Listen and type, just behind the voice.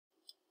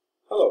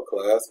Hello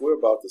class, we're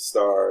about to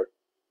start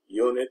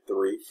Unit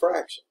 3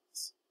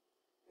 fractions.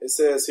 It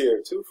says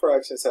here, two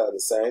fractions have the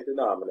same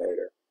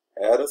denominator.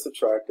 Add or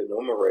subtract the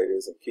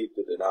numerators and keep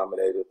the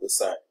denominator the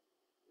same.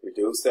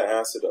 Reduce the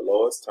answer to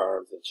lowest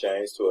terms and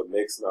change to a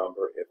mixed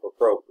number if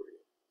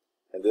appropriate.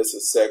 And this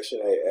is section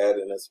A,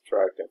 adding and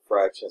subtracting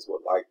fractions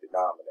with like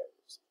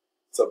denominators.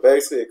 So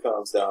basically it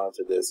comes down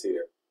to this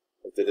here.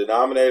 If the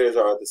denominators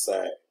are the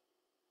same,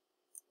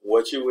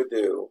 what you would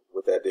do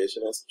with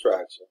addition and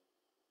subtraction,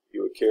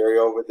 you would carry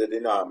over the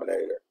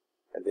denominator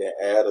and then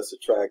add or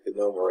subtract the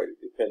numerator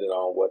depending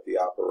on what the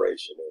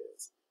operation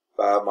is.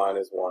 5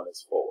 minus 1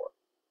 is 4.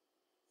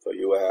 So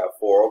you will have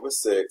 4 over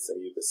 6,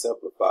 and you can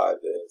simplify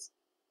this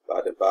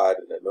by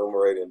dividing the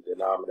numerator and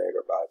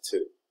denominator by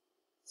 2.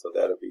 So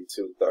that'll be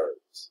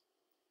 2/3.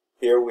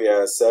 Here we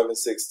have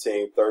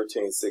 7/16,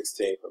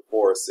 13/16, and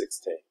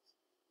 4/16.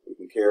 We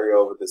can carry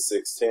over the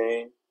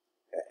 16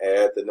 and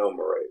add the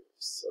numerators.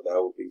 So that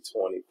would be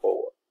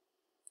 24.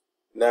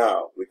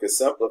 Now, we can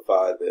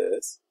simplify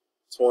this.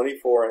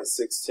 24 and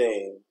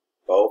 16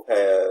 both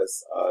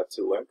has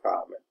 2 in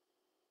common.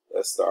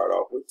 Let's start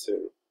off with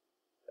 2.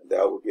 And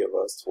that will give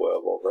us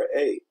 12 over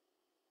 8.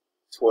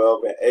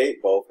 12 and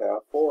 8 both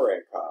have 4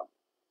 in common.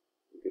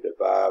 We can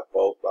divide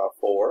both by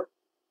 4.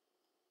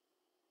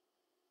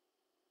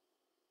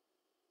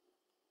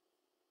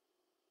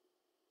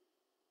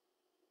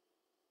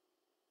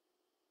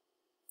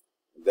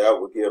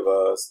 That will give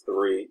us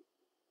 3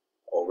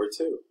 over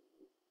 2.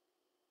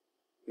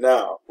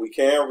 Now, we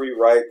can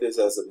rewrite this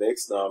as a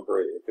mixed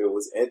number if it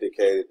was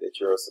indicated that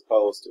you're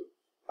supposed to.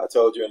 I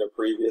told you in a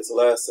previous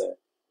lesson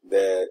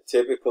that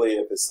typically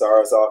if it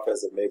starts off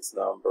as a mixed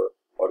number,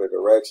 or the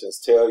directions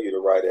tell you to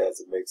write it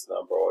as a mixed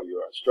number, or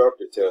your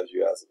instructor tells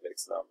you as a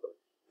mixed number,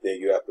 then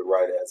you have to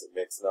write it as a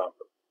mixed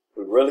number.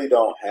 We really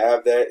don't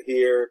have that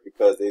here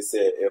because they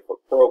said if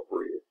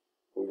appropriate.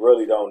 We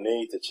really don't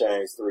need to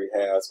change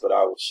 3/2, but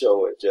I will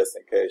show it just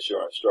in case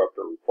your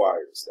instructor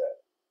requires that.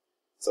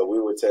 So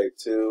we would take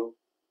 2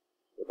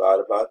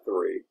 divided by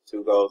 3.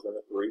 2 goes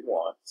into 3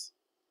 once.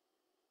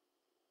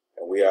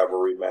 And we have a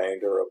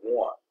remainder of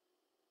 1.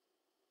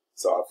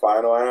 So our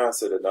final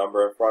answer, the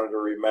number in front of the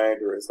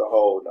remainder, is the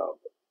whole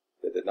number.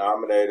 The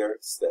denominator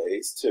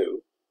stays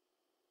 2.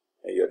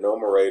 And your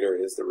numerator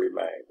is the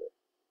remainder.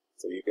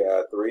 So you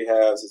got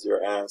 3/2 as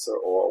your answer,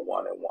 or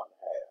 1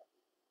 1/2.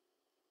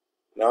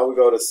 Now we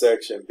go to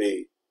section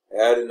B,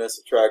 adding and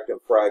subtracting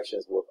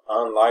fractions with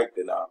unlike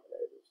denominators.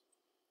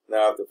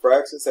 Now, if the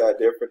fractions have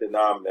different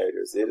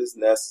denominators, it is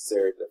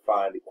necessary to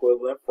find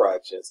equivalent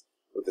fractions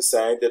with the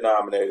same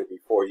denominator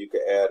before you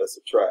can add or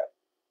subtract.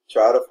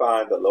 Try to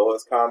find the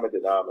lowest common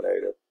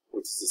denominator,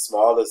 which is the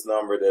smallest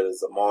number that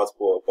is a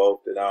multiple of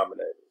both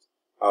denominators.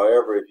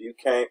 However, if you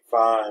can't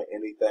find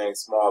anything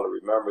smaller,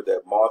 remember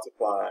that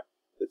multiplying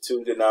the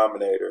two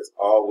denominators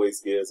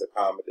always gives a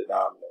common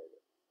denominator.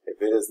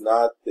 If it is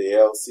not the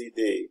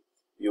LCD,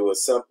 you will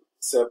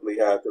simply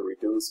have to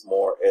reduce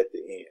more at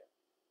the end.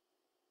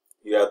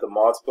 You have to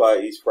multiply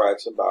each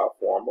fraction by a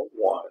form of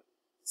 1,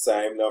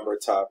 same number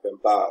top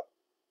and bottom,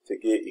 to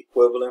get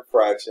equivalent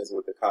fractions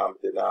with the common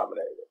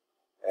denominator.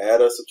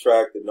 Add or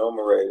subtract the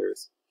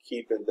numerators,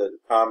 keeping the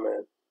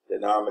common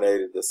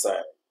denominator the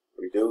same.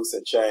 Reduce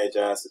and change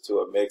answer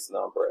to a mixed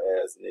number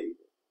as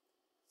needed.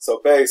 So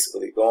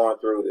basically, going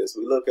through this,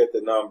 we look at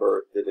the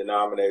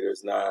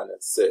denominators 9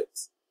 and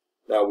 6.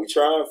 Now we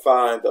try and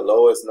find the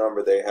lowest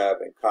number they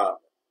have in common.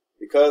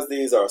 Because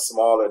these are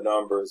smaller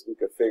numbers, we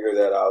can figure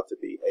that out to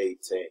be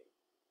 18.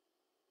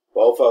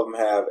 Both of them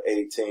have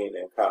 18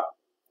 in common,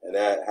 and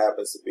that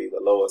happens to be the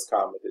lowest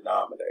common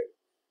denominator.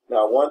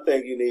 Now, one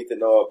thing you need to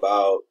know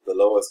about the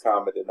lowest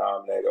common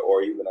denominator,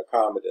 or even a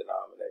common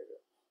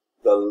denominator,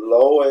 the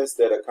lowest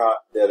that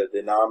a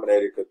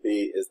denominator could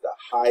be is the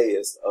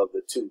highest of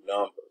the two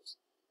numbers.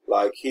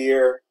 Like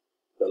here,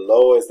 the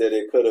lowest that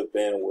it could have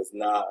been was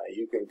 9.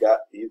 You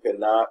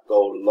cannot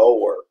go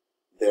lower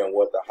than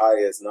what the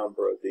highest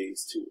number of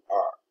these two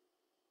are.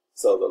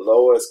 So the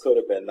lowest could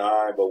have been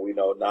 9, but we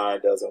know 9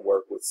 doesn't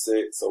work with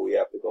 6, so we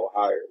have to go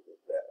higher than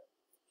that.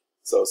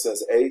 So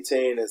since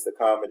 18 is the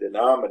common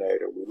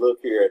denominator, we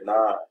look here at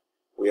 9.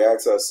 We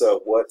ask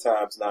ourselves what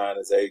times 9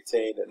 is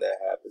 18, and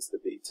that happens to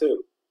be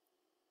 2.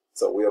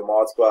 So we'll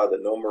multiply the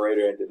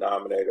numerator and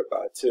denominator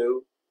by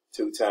 2.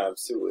 2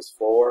 times 2 is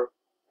 4,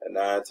 and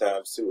 9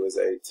 times 2 is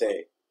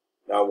 18.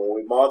 Now, when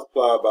we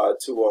multiply by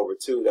 2 over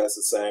 2, that's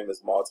the same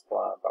as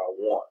multiplying by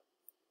 1.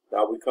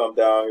 Now, we come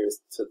down here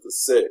to the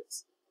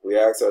 6. We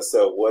ask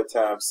ourselves, what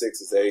times 6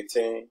 is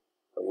 18?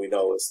 And we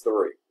know it's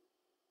 3.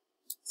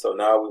 So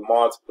now we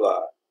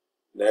multiply.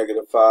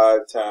 Negative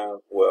 5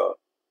 times, well,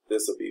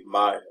 this will be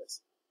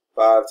minus.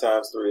 5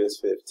 times 3 is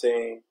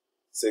 15.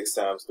 6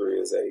 times 3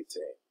 is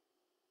 18.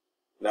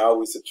 Now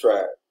we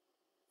subtract.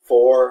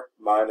 4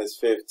 minus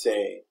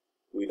 15,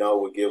 we know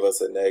will give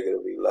us a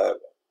negative 11.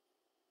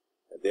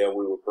 And then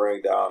we will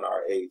bring down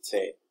our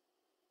 18.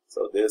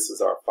 So this is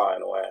our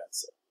final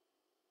answer.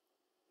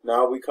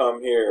 Now we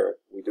come here,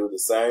 we do the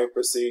same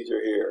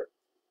procedure here.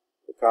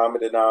 The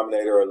common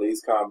denominator or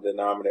least common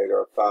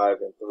denominator of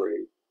 5 and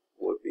 3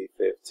 would be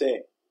 15.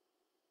 15.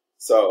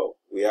 So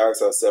we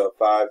ask ourselves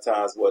 5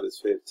 times what is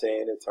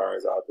 15? It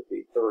turns out to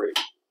be 3.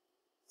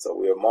 So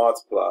we have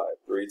multiplied.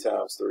 3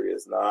 times 3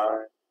 is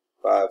 9.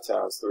 5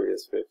 times 3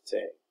 is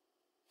 15.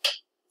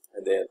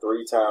 And then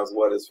 3 times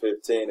what is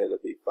 15? It'll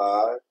be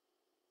 5.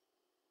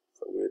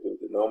 So we'll do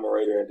the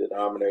numerator and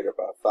denominator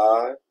by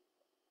 5.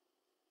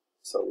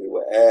 So we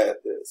will add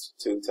this.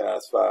 2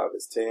 times 5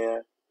 is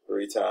 10.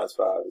 3 times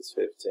 5 is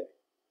 15.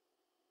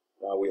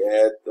 Now we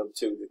add them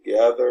two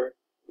together.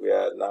 We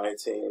add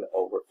 19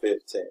 over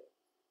 15.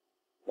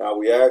 Now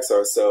we ask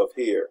ourselves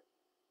here,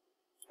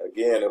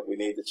 again, if we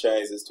need to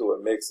change this to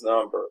a mixed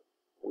number,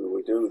 we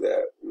would do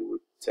that. We would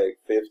take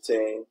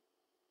 15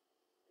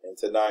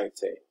 into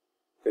 19.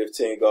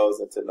 15 goes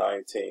into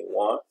 19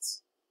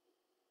 once,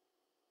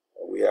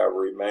 and we have a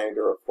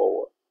remainder of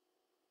 4.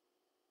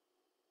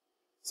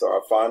 So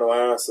our final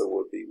answer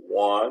would be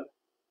 1,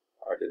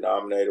 our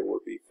denominator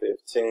would be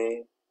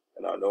 15,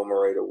 and our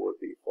numerator would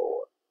be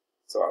 4.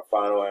 So our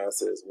final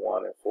answer is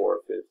 1 and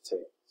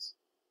 4/15.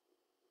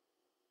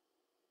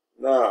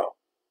 Now,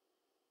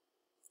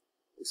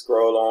 we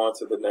scroll on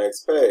to the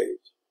next page.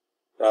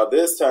 Now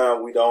this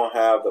time we don't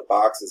have the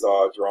boxes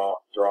all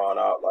drawn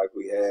out like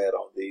we had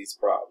on these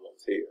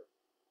problems here.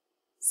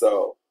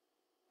 So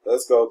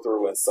let's go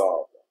through and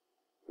solve them.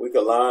 We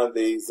can line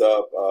these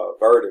up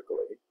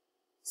vertically.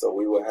 So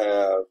we will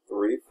have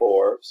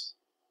 3/4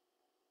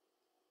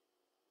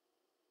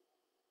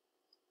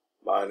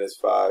 minus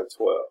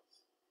 5/12.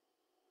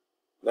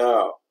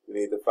 Now we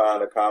need to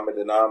find a common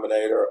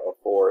denominator of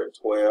 4 and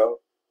 12,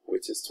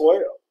 which is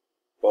 12.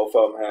 Both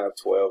of them have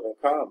 12 in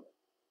common.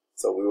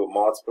 So we will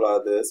multiply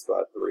this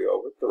by 3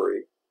 over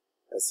 3.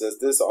 And since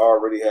this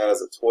already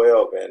has a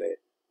 12 in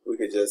it, we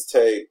could just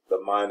take the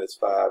minus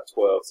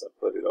 5/12 and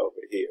put it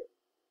over here.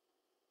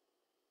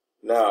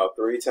 Now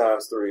 3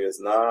 times 3 is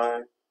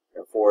 9,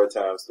 and 4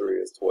 times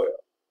 3 is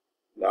 12.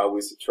 Now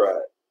we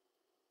subtract.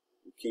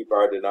 We keep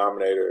our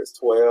denominator as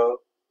 12.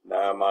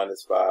 9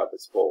 minus 5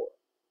 is 4.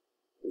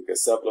 We can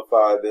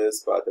simplify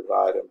this by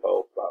dividing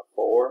both by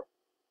 4.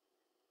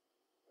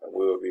 And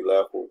we will be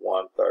left with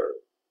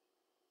 1/3.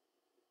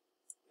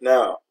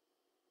 Now,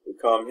 we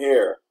come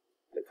here.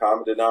 The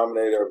common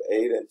denominator of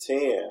 8 and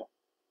 10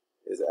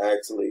 is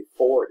actually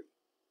 40.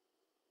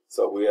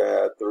 So we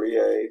add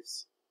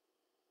 3/8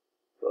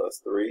 plus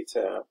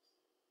 3/10.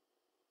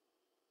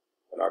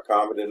 And our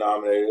common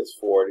denominator is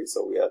 40,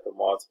 so we have to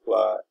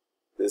multiply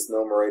this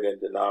numerator and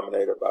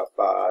denominator by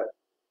 5,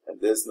 and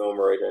this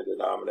numerator and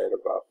denominator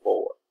by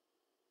 4.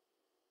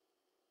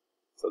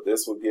 So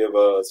this will give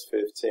us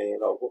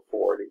 15 over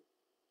 40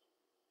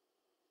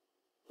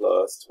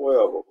 plus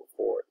 12 over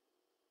 40.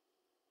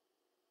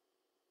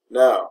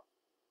 Now,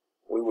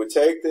 we would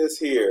take this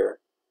here,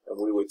 and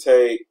we would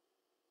take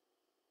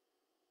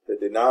the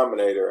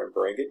denominator and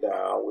bring it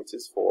down, which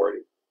is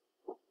 40.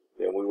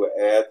 Then we would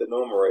add the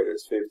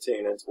numerators.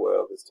 15 and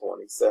 12 is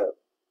 27.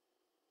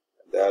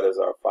 And that is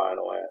our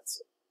final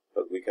answer,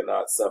 because we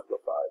cannot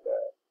simplify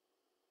that.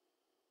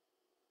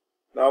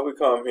 Now we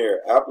come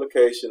here.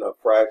 Application of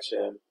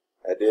fraction,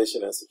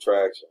 addition, and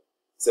subtraction.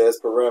 It says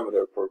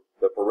perimeter.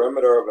 The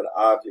perimeter of an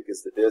object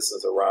is the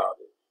distance around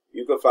it.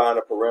 You can find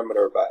a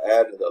perimeter by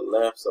adding the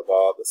lengths of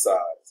all the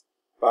sides.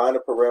 Find the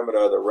perimeter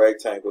of the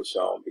rectangle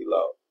shown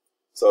below.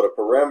 So the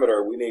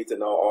perimeter, we need to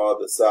know all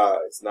the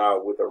sides. Now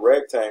with a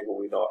rectangle,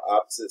 we know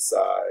opposite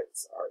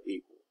sides are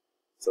equal.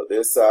 So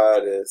this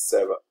side is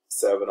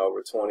 7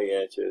 over 20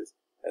 inches,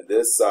 and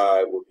this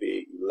side would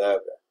be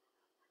 11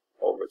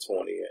 over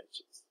 20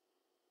 inches.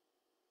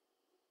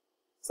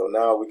 So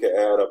now we can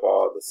add up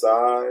all the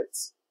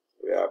sides.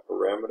 We have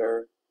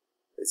perimeter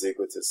is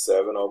equal to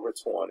 7 over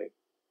 20.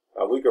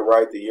 Now we can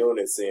write the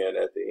units in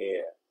at the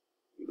end.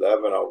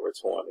 11 over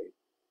 20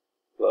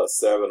 plus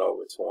 7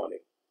 over 20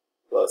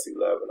 plus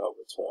 11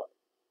 over 20.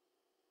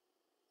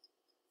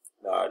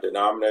 Now our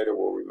denominator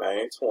will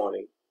remain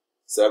 20.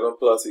 7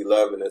 plus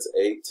 11 is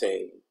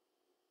 18.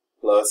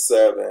 Plus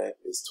 7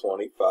 is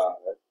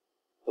 25.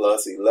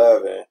 Plus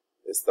 11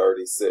 is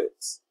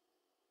 36.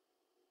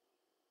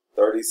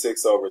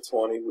 36 over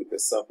 20, we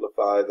could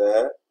simplify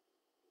that.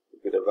 We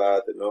could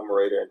divide the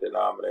numerator and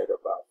denominator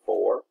by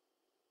 4.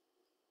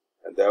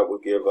 And that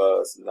would give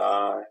us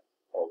 9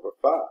 over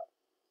 5.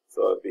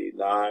 So it'd be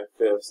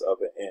 9/5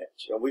 of an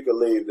inch. And we could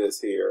leave this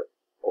here,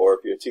 or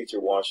if your teacher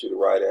wants you to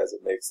write it as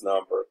a mixed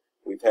number,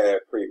 we've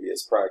had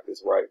previous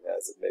practice writing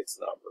as a mixed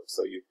number,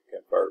 so you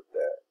can convert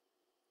that.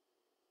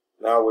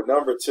 Now with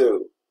number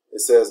 2,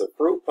 it says a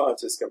fruit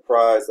punch is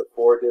comprised of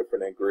 4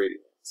 different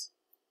ingredients.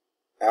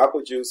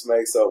 Apple juice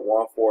makes up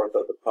 1/4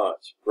 of the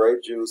punch,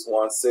 grape juice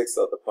 1/6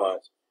 of the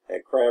punch,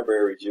 and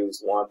cranberry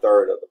juice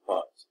 1/3 of the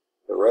punch.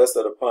 The rest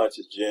of the punch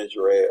is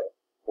ginger ale.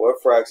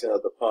 What fraction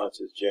of the punch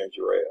is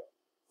ginger ale?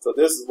 So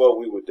this is what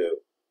we would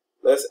do.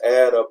 Let's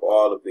add up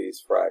all of these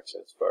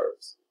fractions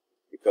first,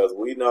 because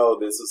we know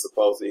this is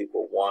supposed to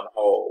equal 1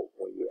 whole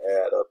when you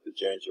add up the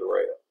ginger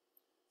ale.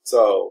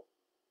 So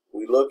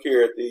we look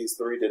here at these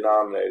 3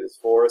 denominators,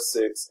 4,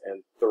 6,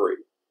 and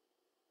 3.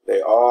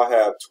 They all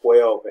have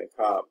 12 in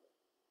common.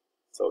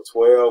 So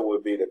 12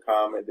 would be the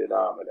common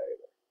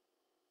denominator.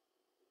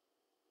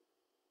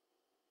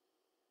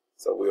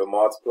 So we'll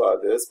multiply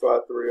this by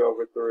 3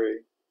 over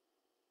 3,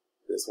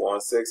 this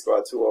 1/6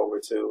 by 2 over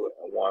 2,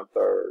 and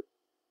 1/3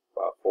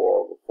 by 4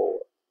 over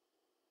 4.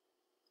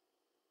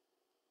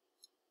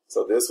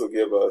 So this will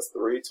give us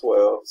 3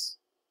 twelfths,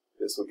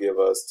 this will give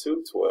us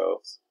 2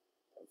 twelfths,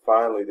 and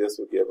finally this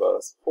will give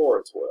us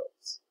 4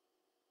 twelfths.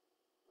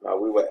 Now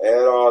we will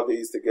add all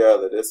these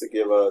together. This will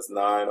give us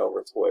 9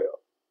 over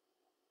 12.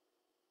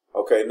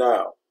 Okay,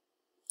 now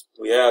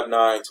we have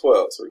 9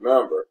 twelfths.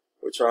 Remember,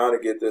 we're trying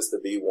to get this to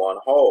be one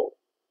whole.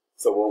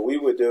 So what we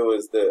would do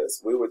is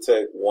this. We would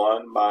take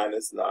 1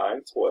 minus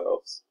 9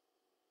 twelfths,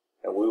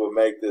 and we would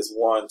make this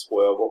 1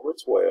 12 over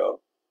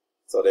 12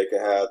 so they can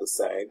have the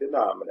same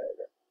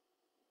denominator.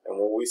 And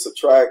when we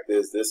subtract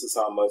this, this is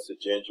how much the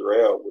ginger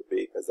ale would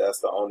be, because that's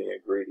the only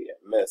ingredient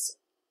missing.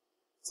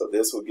 So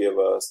this will give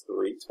us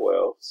 3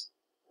 twelfths,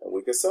 and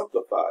we can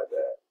simplify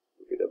that.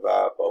 We can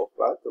divide both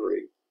by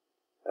 3,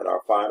 and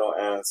our final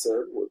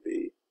answer would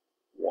be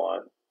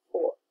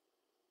 1/4.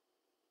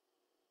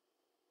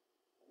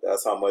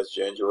 That's how much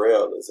ginger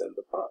ale is in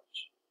the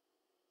punch.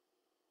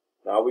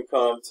 Now we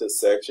come to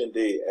section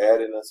D,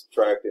 adding and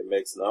subtracting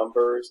mixed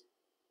numbers.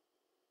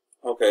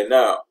 Okay,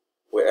 now,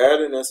 with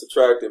adding and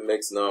subtracting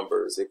mixed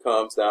numbers, it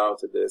comes down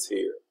to this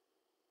here.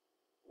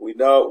 We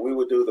know we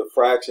would do the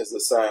fractions the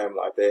same,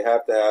 like they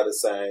have to have the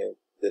same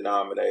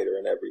denominator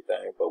and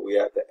everything, but we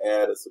have to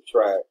add and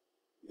subtract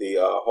the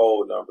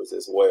whole numbers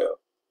as well.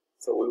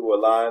 So we will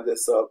line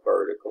this up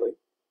vertically.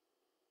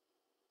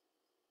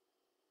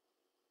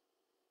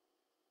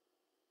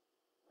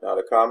 Now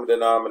the common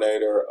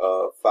denominator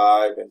of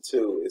 5 and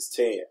 2 is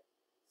 10.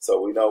 So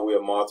we know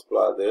we'll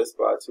multiply this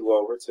by 2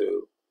 over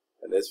 2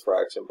 and this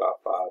fraction by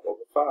 5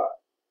 over 5.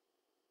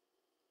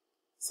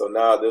 So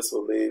now this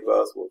will leave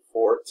us with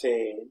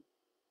 14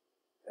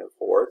 and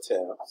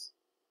 4/10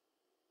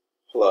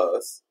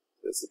 plus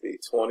this will be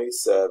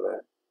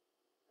 27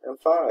 and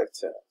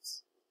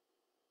 5/10.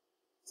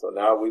 So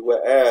now we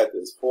will add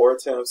this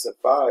 4/10 and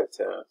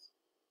 5/10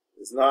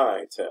 is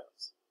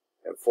 9/10,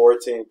 and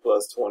 14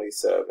 plus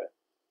 27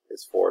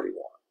 is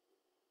 41.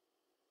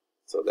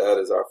 So that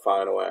is our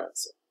final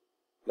answer.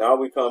 Now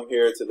we come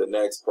here to the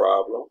next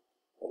problem,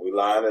 and we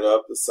line it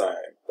up the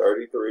same.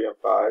 33 and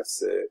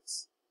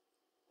 5/6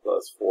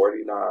 plus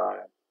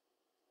 49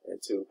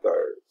 and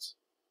 2/3.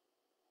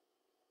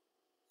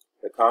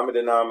 The common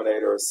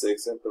denominator of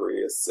 6 and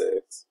 3 is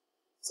 6.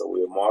 So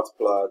we'll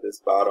multiply this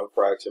bottom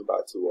fraction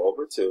by 2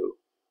 over 2.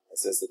 And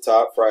since the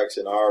top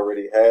fraction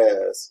already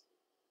has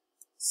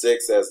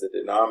 6 as the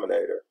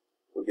denominator,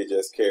 we could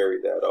just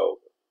carry that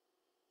over.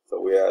 So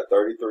we have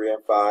 33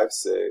 and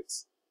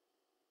 5/6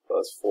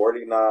 plus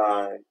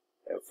 49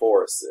 and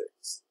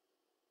 4/6.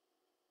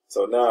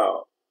 So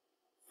now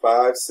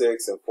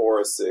 5/6 and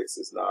 4/6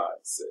 is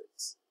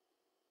 9/6.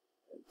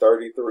 And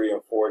 33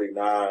 and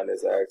 49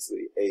 is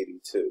actually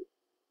 82.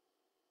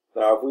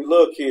 Now if we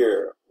look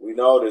here, we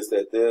notice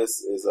that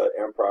this is an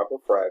improper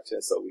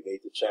fraction, so we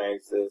need to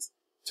change this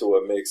to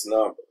a mixed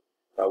number.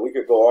 Now we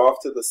could go off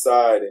to the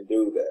side and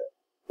do that,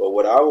 but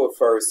what I would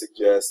first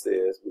suggest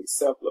is we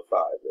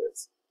simplify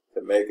this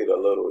to make it a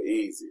little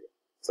easier.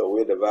 So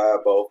we'll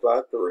divide both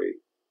by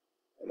 3,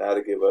 and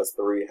that'll give us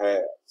 3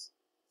 halves.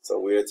 So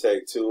we'll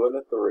take 2 and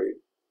a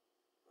 3,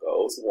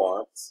 goes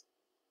once,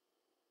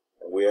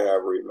 and we'll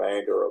have a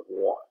remainder of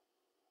 1.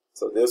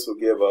 So this will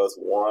give us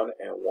 1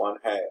 and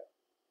 1/2.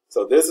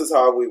 So this is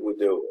how we would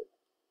do it.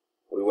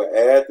 We would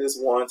add this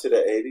 1 to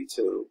the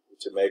 82,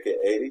 which would make it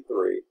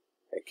 83,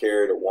 and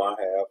carry the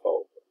 1/2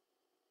 over.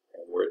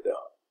 And we're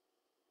done.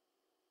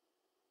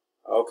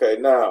 Okay,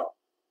 now,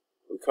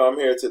 we come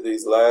here to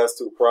these last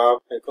two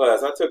problems. In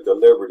class, I took the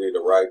liberty to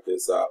write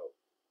this out.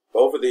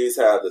 Both of these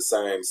have the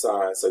same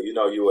sign, so you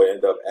know you will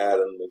end up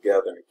adding them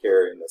together and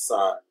carrying the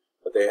sign,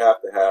 but they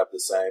have to have the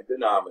same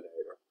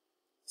denominator.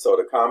 So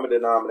the common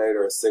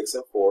denominator of 6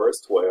 and 4 is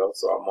 12,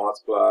 so I'll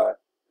multiply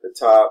the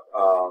top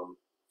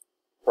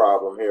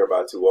problem here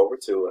by 2 over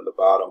 2 and the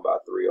bottom by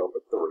 3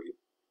 over 3.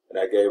 And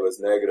that gave us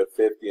negative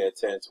 50 and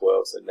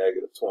 10/12 and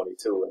negative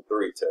 22 and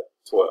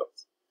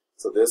 3/12.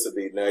 So this would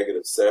be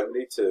negative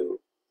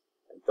 72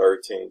 and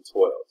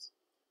 13/12.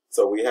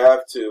 So we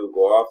have to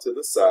go off to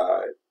the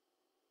side.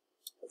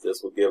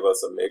 This will give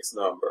us a mixed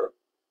number.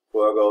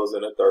 12 goes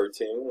into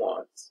 13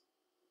 once,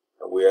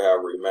 and we'll have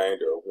a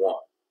remainder of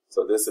 1.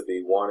 So this would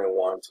be 1 and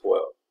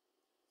 1/12.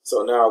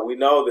 So now we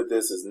know that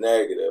this is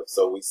negative,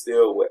 so we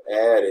still would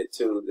add it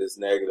to this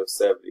negative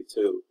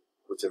 72,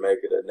 which would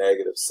make it a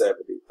negative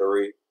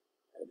 73,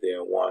 and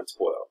then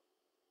 1/12.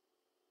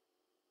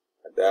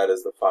 And that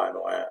is the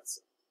final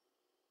answer.